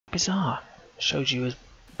Bizarre. Shows you as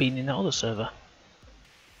being in that other server.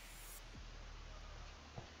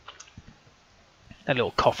 That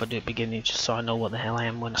little cough I do at the beginning just so I know what the hell I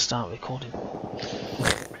am when I start recording.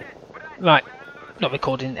 Right, not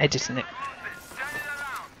recording, editing it.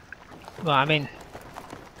 Right, I'm in.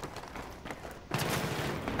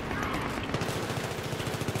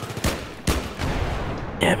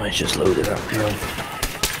 Yeah, mine's just loaded up now.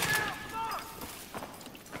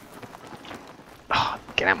 Oh,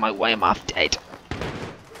 get out of my way, I'm half dead.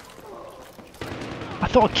 I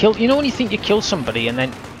thought I killed. You know when you think you killed somebody and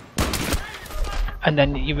then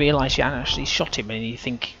you realise you hadn't actually shot him and you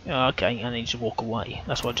think, oh, okay, and then you just walk away.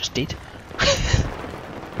 That's what I just did.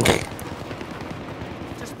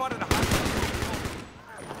 Just spotted a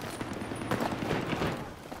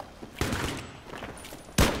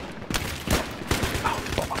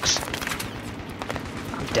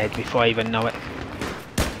I'm dead before I even know it.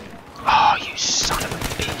 Oh, you son of a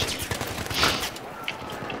bitch.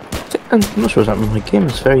 I'm not sure what's happening. My game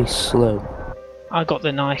is very slow. I got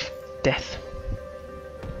the knife death.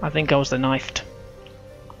 I think I was the knifed.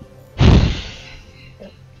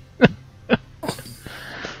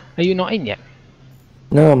 Are you not in yet?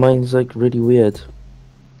 No, mine's like really weird.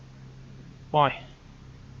 Why?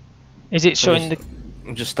 Is it showing the...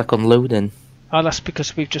 I'm just stuck on loading. Oh, that's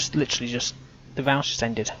because we've just literally just... The round's just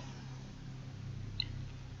ended.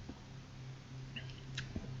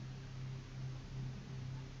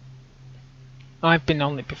 I've been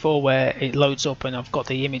on it before where it loads up and I've got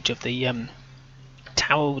the image of the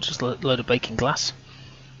tower with just a load of breaking glass.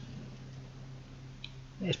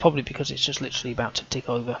 It's probably because it's just literally about to tick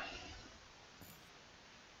over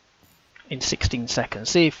in 16 seconds.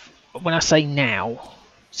 See if, when I say now,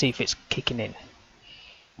 see if it's kicking in.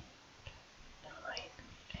 9,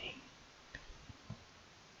 8.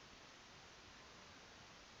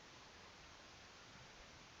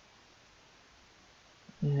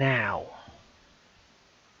 Now.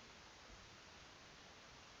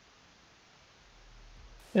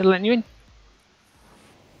 It'll let you in.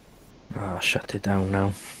 Ah, shut it down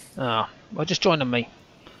now. Ah, well, just join on me.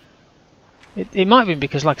 It might have been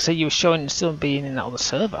because, like I say, you were showing still being in that other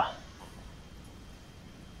server.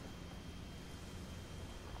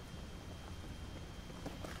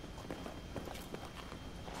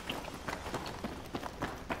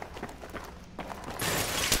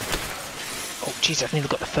 Oh, jeez, I've nearly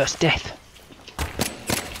got the first death.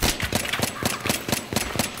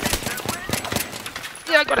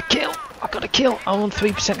 Yeah, I got a kill. I got a kill. I'm on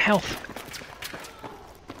 3% health.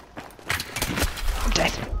 I'm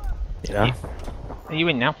dead. Yeah. Are you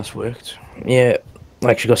in now? That's worked. Yeah,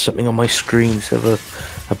 I actually got something on my screen instead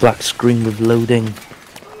of a black screen with loading.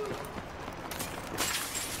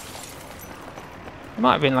 It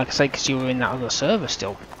might have been, like I say, because you were in that other server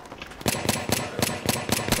still.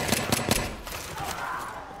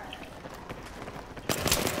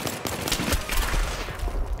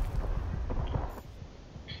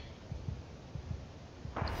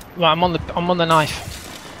 Right, I'm on the knife.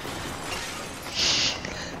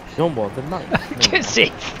 You don't want the knife? Just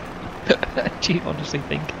see. Do you honestly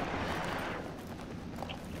think?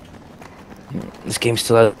 This game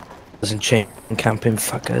still hasn't changed. Camping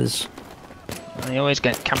fuckers. I always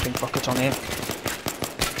get camping fuckers on here.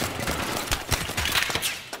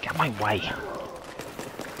 Get my way.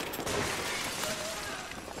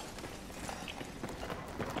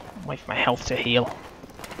 Wait for my health to heal.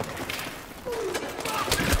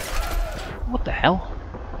 What the hell?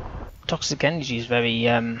 Toxic energy is very,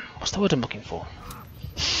 what's the word I'm looking for?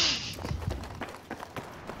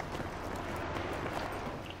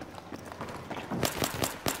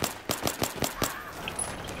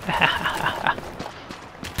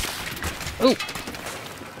 Ooh!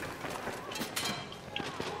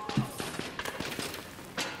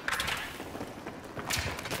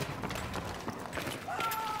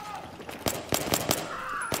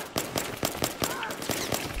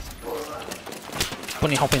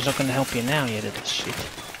 Bunny hopping's not going to help you now, you little shit.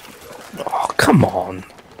 Oh, come on.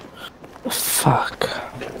 The fuck.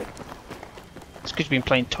 It's because you've been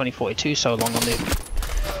playing 2042 so long on the...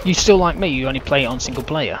 You still like me, you only play it on single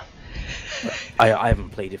player. I haven't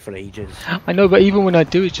played it for ages. I know, but even when I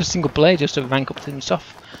do, it's just single player just to rank up things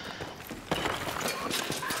stuff.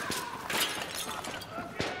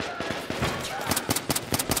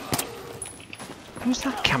 Who's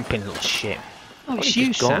that camping little shit? Oh, it's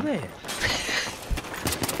you, Sam.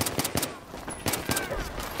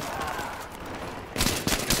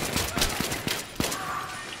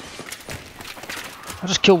 I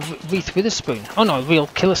just killed Wreath with a spoon. Oh no, a real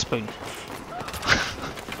killer spoon.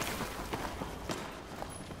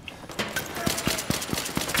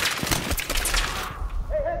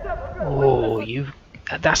 Oh, you.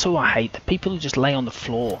 That's all I hate. The people who just lay on the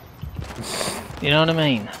floor. You know what I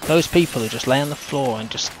mean? Those people who just lay on the floor and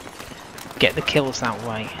just get the kills that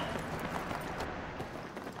way.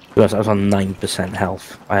 Because I was on 9%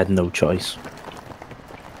 health. I had no choice.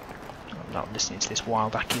 I'm not listening to this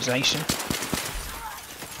wild accusation.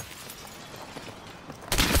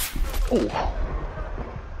 Oh.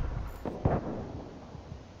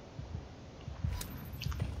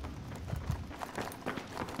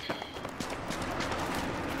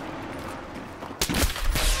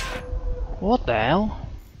 What the hell?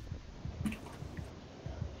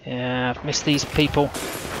 Yeah, I've missed these people.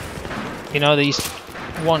 You know, these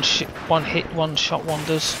one hit, one shot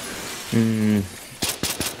wonders. Hmm.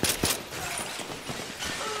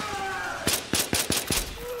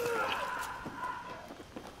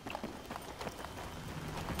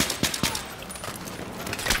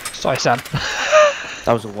 Sorry, Sam.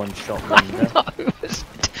 That was a one-shot wonder. No, it was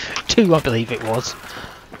two, I believe it was.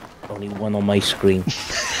 Only one on my screen.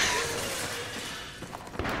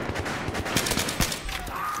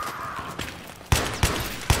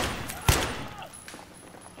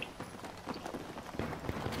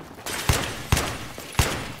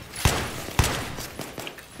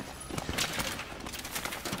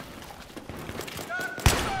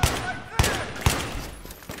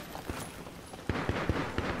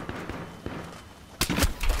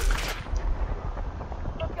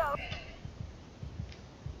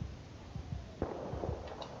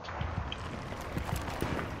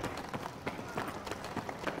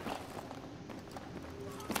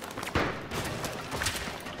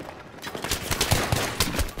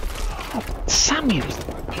 Sam, you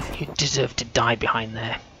deserve to die behind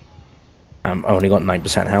there. I only got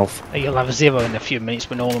 9% health. You'll have a 0 in a few minutes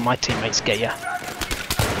when all of my teammates get you.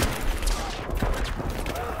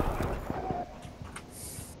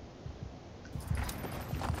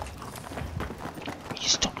 You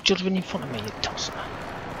stop juddering in front of me, you tosser.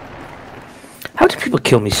 How do people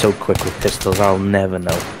kill me so quick with pistols? I'll never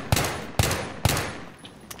know.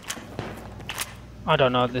 I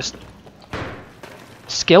don't know, this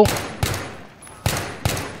skill.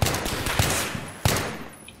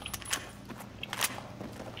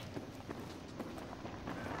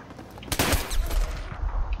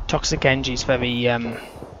 Toxic Genji's very, yeah.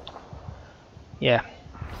 Yeah.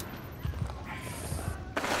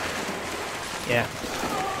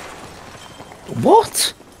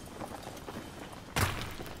 What?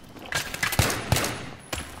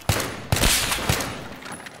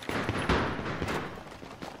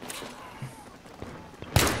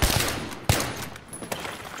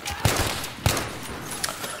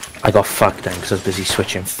 I got fucked then because I was busy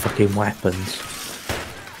switching fucking weapons.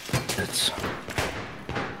 That's...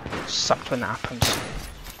 Sucked when that happens.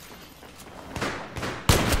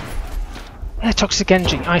 Yeah, Toxic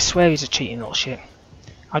Genji, I swear he's a cheating little shit.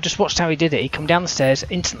 I just watched how he did it. He come down the stairs,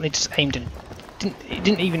 instantly just aimed and he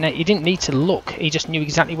didn't need to look. He just knew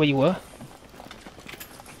exactly where you were.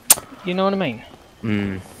 You know what I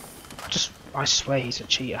mean? I swear he's a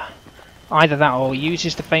cheater. Either that or he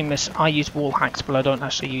uses the famous I use wall hacks, but I don't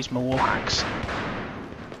actually use my wall hacks.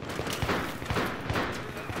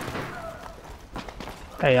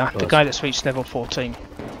 There you are, the guy that's reached level 14.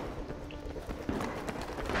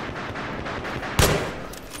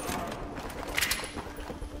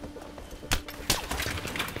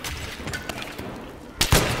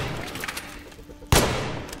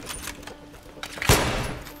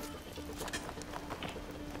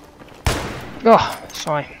 Oh,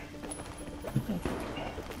 sorry.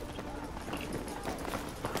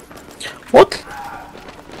 What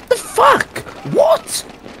the fuck? What?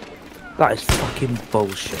 That is fucking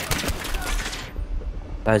bullshit.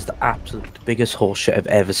 That is the absolute biggest horseshit I've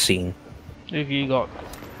ever seen. Who have you got?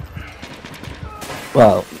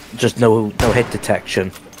 Well, just no hit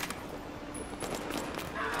detection.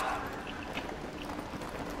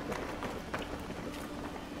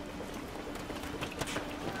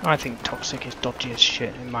 I think Toxic is dodgy as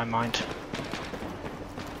shit in my mind.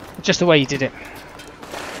 Just the way he did it.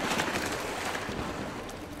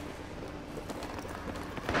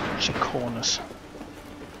 Shit corners.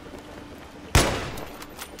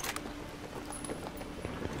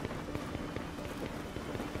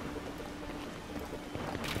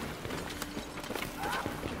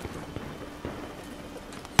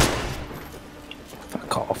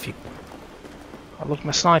 Fuck off, you. I love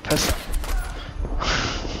my snipers.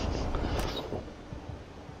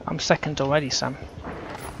 I'm second already, Sam.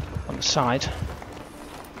 On the side.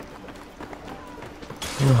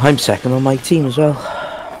 I'm second on my team as well.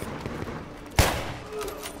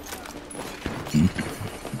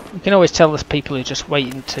 You can always tell there's people who are just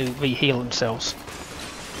waiting to re-heal themselves.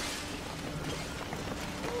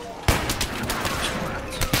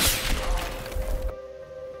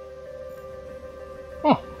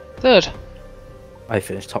 Third. I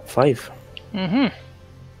finished top 5. Mm-hmm.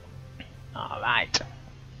 Alright.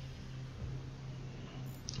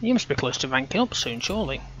 You must be close to ranking up soon,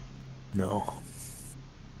 surely. No.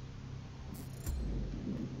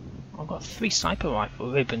 I've got 3 sniper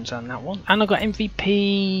rifle ribbons on that one. And I've got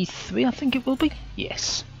MVP 3, I think it will be.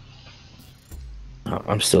 Yes.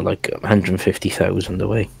 I'm still like 150,000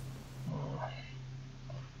 away.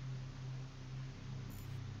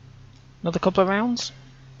 Another couple of rounds?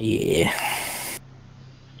 Yeah.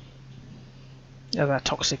 Yeah, that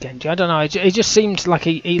toxic energy. I don't know. It just seemed like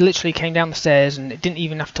he literally came down the stairs and it didn't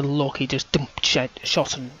even have to look. He just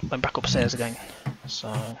shot and went back upstairs again.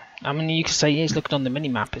 So, I mean, you could say he's looking on the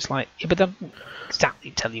mini-map. It's like, yeah, but that doesn't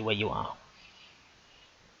exactly tell you where you are.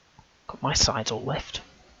 Got my sides all left.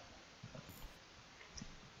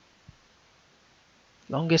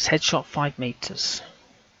 Longest headshot 5 meters.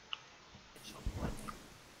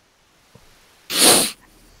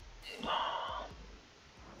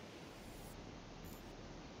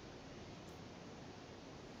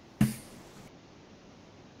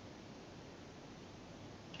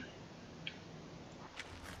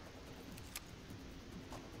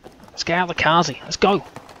 Let's get out of the Kazi. Let's go.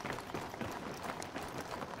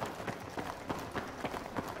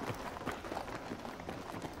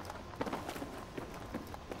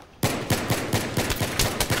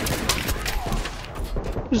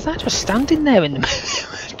 Was that just standing there in the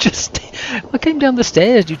middle? Just, I came down the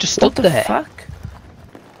stairs. You just stood there. What the fuck?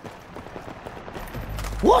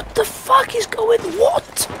 What the fuck is going?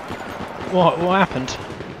 What? What happened?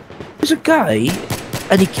 There's a guy,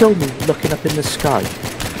 and he killed me looking up in the sky.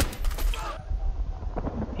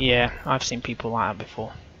 Yeah, I've seen people like that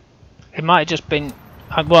before. It might have just been,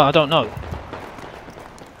 well, I don't know.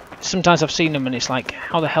 Sometimes I've seen them and it's like,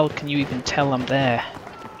 how the hell can you even tell I'm there?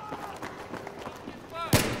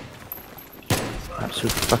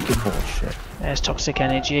 Absolute fucking horseshit. There's toxic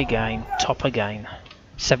energy again, top again.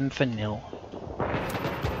 7-0.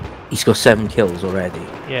 He's got 7 kills already.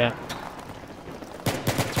 Yeah.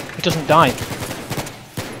 He doesn't die.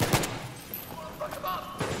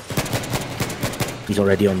 He's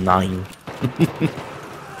already on 9.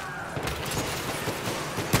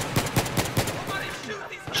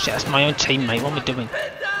 Shit, that's my own teammate. What am I doing?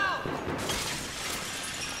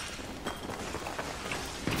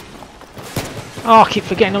 Oh, I keep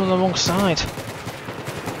forgetting I'm on the wrong side.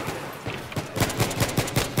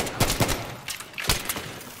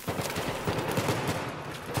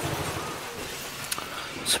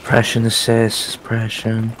 Suppression assist,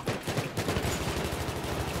 suppression.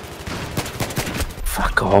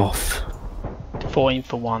 Fuck off. 14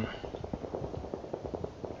 for 1.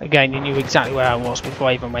 Again, you knew exactly where I was before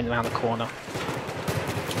I even went around the corner.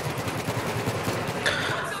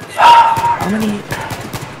 How many?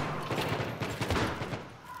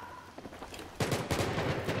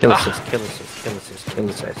 Kill assist, kill assist, kill assist, kill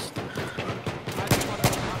assist.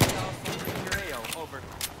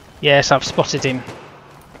 Yes, I've spotted him.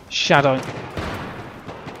 Shadow.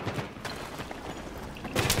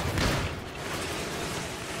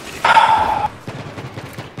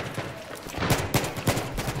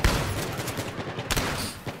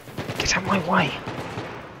 Get out of my way.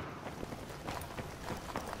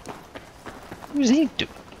 Who's he do?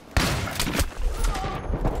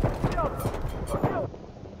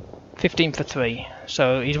 15 for 3.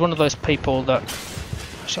 So he's one of those people that.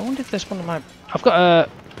 Actually, I wonder if there's one of my. I've got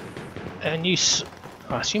a new.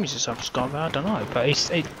 I assume he's a subscriber. I don't know, but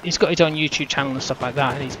he's got his own YouTube channel and stuff like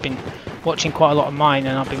that, and he's been watching quite a lot of mine,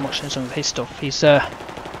 and I've been watching some of his stuff. He's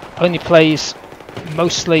only plays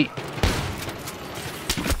mostly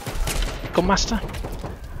Gunmaster,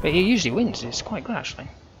 but he usually wins. It's quite good actually.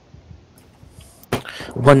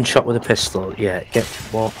 One shot with a pistol, yeah, get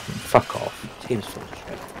what? Fuck off. Team's full of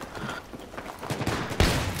shit.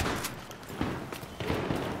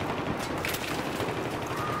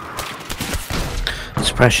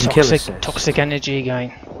 Suppression kill assist. Toxic energy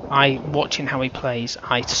again. Watching how he plays,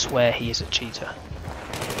 I swear he is a cheater.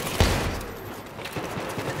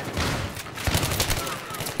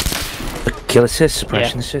 Kill assist,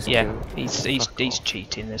 suppression assist. Yeah, he's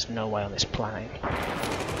cheating. There's no way on this planet.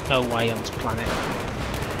 No way on this planet.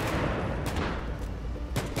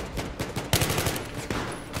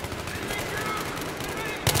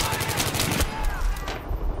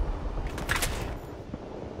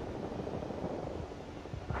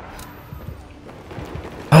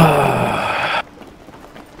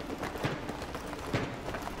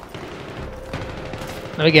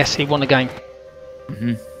 Let me guess, he won the game.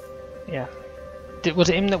 Yeah. Was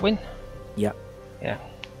it him that win? Yeah. Yeah.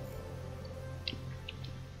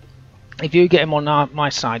 If you get him on my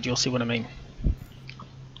side, you'll see what I mean.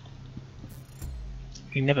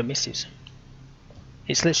 He never misses.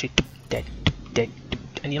 It's literally dead, dead,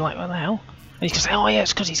 and you're like, what the hell? And you can say, oh yeah,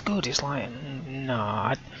 it's because he's good. It's like,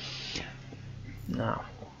 no, no.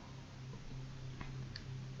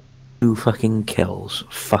 2 fucking kills.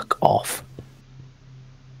 Fuck off.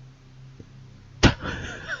 But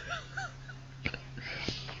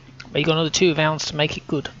you got another 2 rounds to make it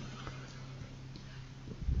good.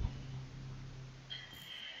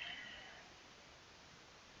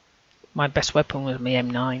 My best weapon was my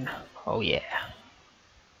M9. Oh yeah.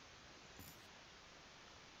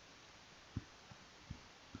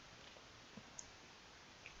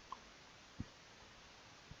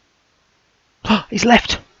 He's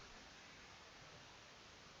left!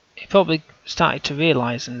 He probably started to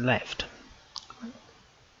realise and left.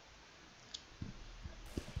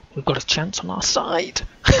 We've got a chance on our side!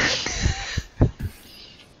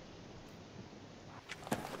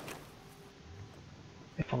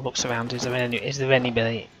 Everyone looks around, is there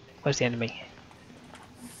anybody? Where's the enemy?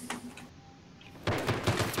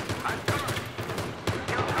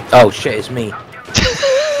 Oh shit, it's me.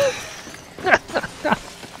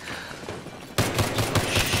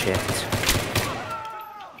 Shit.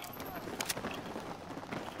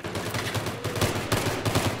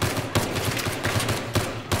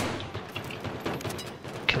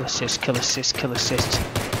 Kill assist, kill assist, kill assist.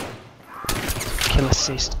 Kill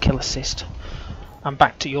assist, kill assist. I'm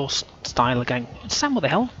back to your style again. Sam, what the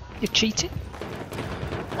hell? You've cheated?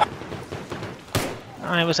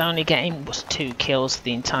 I was only getting 2 kills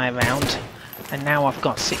the entire round, and now I've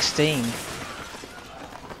got 16.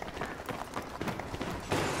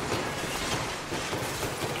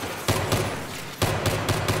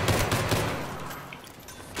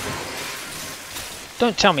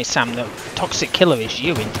 Don't tell me, Sam, that Toxic Killer is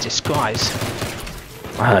you in disguise.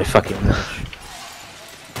 I fucking know.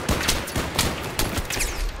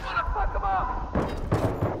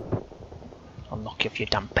 I'll knock you off your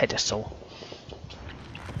damn pedestal.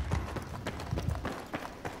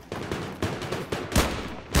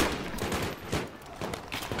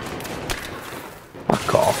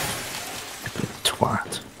 Fuck off.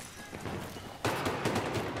 Twat.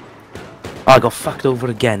 Oh, I got fucked over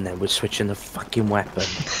again then with switching the fucking weapon.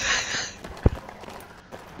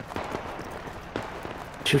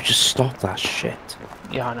 Should just stop that shit.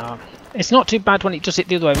 Yeah, I know. It's not too bad when it does it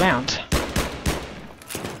the other way around.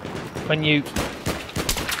 When you...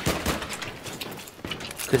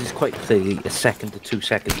 Because it's quite clearly a second to 2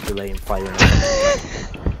 seconds delay in firing.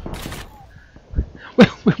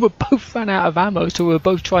 we were both ran out of ammo, so we were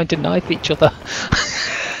both trying to knife each other.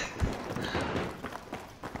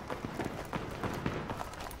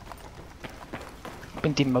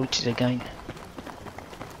 Been demoted again.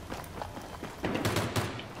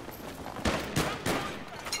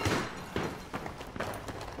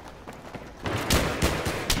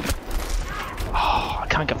 Oh, I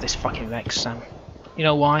can't get up this fucking Rex, Sam. You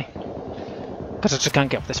know why? Because I just can't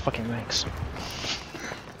get up this fucking Rex.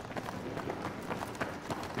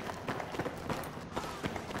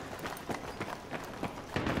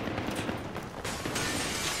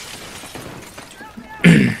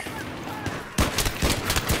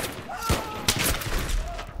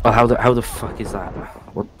 Oh, how the fuck is that?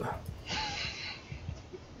 What the?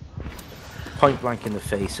 Point blank in the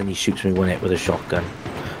face and he shoots me 1 hit with a shotgun.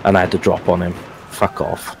 And I had to drop on him. Fuck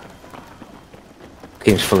off.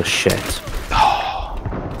 Game's full of shit.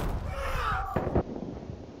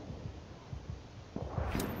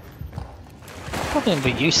 Problem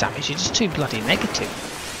with you, Sam, is you're just too bloody negative.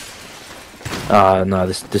 No,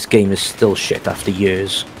 this game is still shit after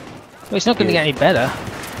years. Well, it's not going to get any better.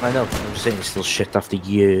 I know, I'm saying it's still shit after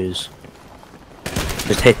years.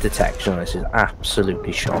 Just hit detection on this is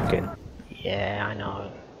absolutely shocking. Yeah, I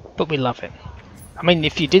know. But we love it. I mean,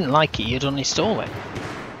 if you didn't like it, you'd uninstall it.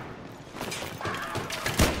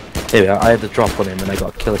 There we are, I had the drop on him and I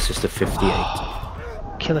got a kill assist of 58.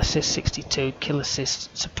 Kill assist 62, kill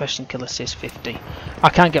assist, suppression kill assist 50. I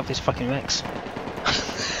can't get off this fucking Rex.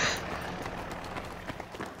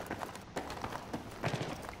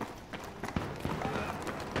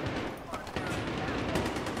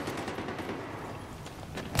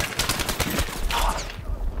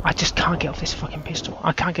 I just can't get off this fucking pistol.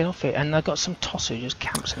 I can't get off it, and I've got some tosser who just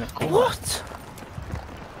camps in the corner. What?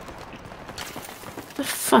 The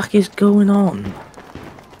fuck is going on?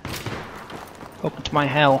 Welcome to my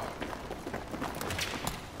hell.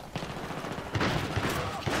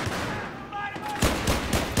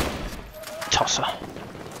 Tosser.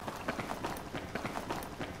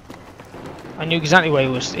 I knew exactly where he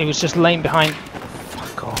was. He was just laying behind.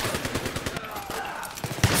 Fuck off.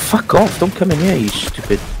 Fuck off, don't come in here, you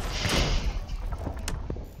stupid.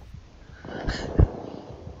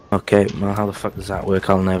 Okay, well, how the fuck does that work?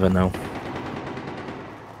 I'll never know.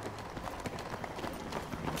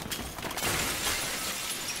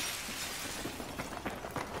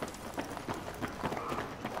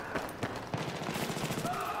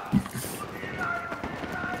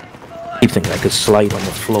 You think I could slide on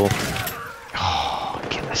the floor? Oh,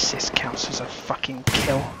 kill assist counts as a fucking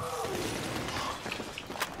kill.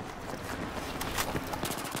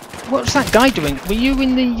 What was that guy doing? Were you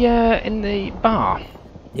in the bar?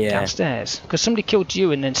 Yeah. Downstairs? Because somebody killed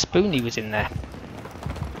you and then Spoonie was in there.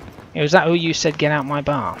 Was that who you said get out my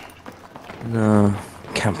bar? No.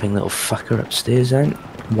 Camping little fucker upstairs then.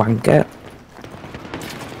 Wanker.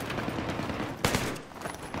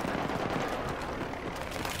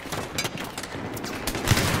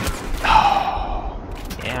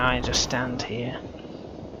 Yeah, I just stand here.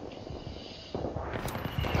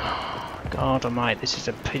 God almighty, this is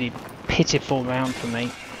a pretty pitiful round for me.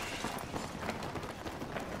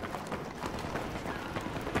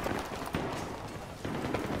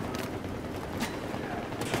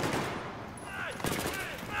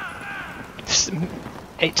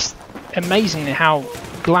 It's amazing how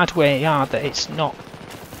glad we are that it's not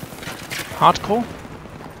hardcore.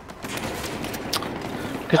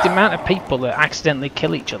 Because the amount of people that accidentally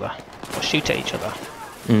kill each other or shoot at each other.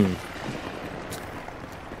 Hmm.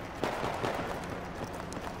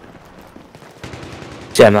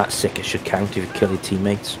 See, I'm that sick, it should count if you kill your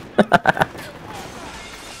teammates.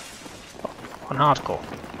 On hardcore.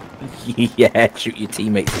 Yeah, shoot your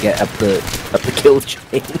teammates to get up the kill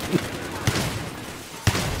chain.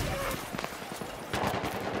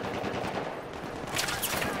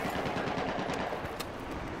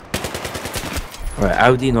 Right,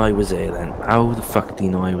 how do you know I was there then? How the fuck do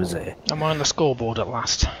you know I was there? I'm on the scoreboard at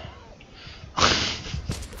last.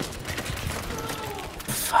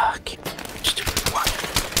 Fuck. Stupid one.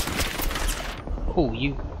 Oh,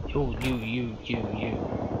 you.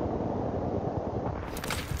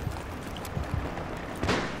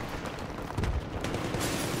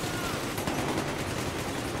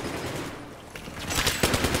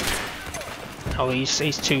 Oh,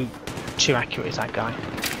 he's too accurate, is that guy?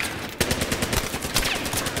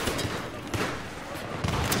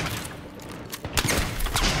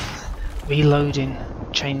 Reloading,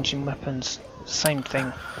 changing weapons, same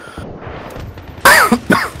thing.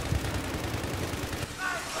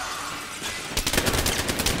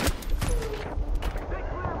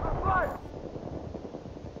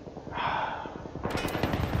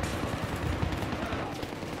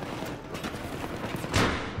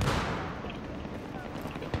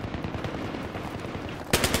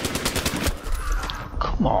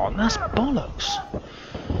 Come on, that's bollocks.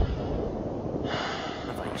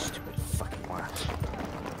 You stupid fucking ass.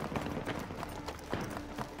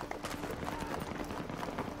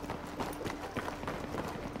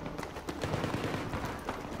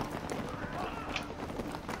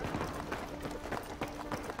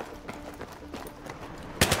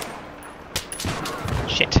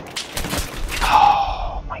 Shit.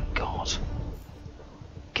 Oh my god.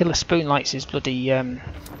 Killer Spoon lights his bloody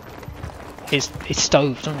his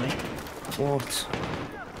stove, doesn't he? What?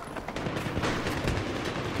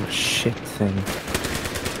 A shit thing.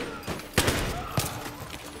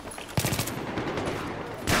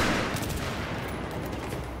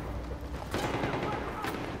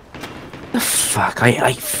 The fuck?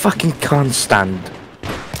 I fucking can't stand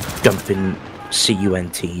jumping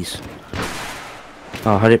CUNTs.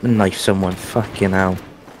 Oh, I didn't knife someone. Fucking hell.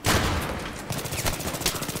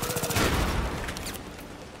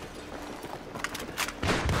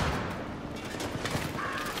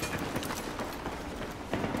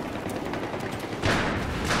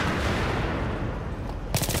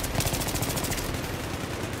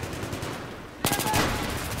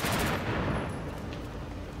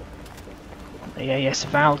 Yeah, yes,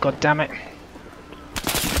 Val, goddammit.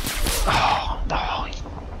 Oh, no.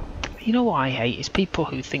 You know what I hate? Is people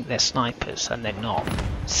who think they're snipers and they're not.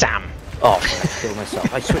 Sam. Oh, I killed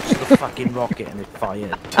myself. I switched to the fucking rocket and it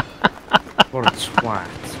fired. What a twat.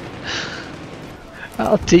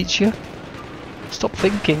 That'll teach you. Stop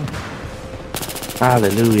thinking.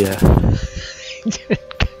 Hallelujah.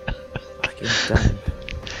 Fucking damn.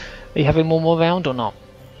 Are you having one more round or not?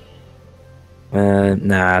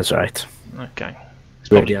 Nah, that's right. Okay. It's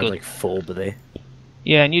We probably already had good. like 4 today.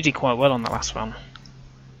 Yeah, and you did quite well on that last one.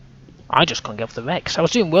 I just couldn't get off the Rex. I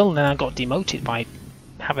was doing well and then I got demoted by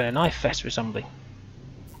having a knife fest with somebody.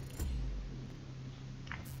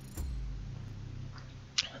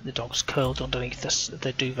 The dog's curled underneath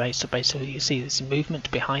the duvet, so basically you see this movement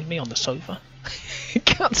behind me on the sofa. You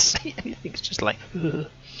can't see anything, it's just like... Ugh.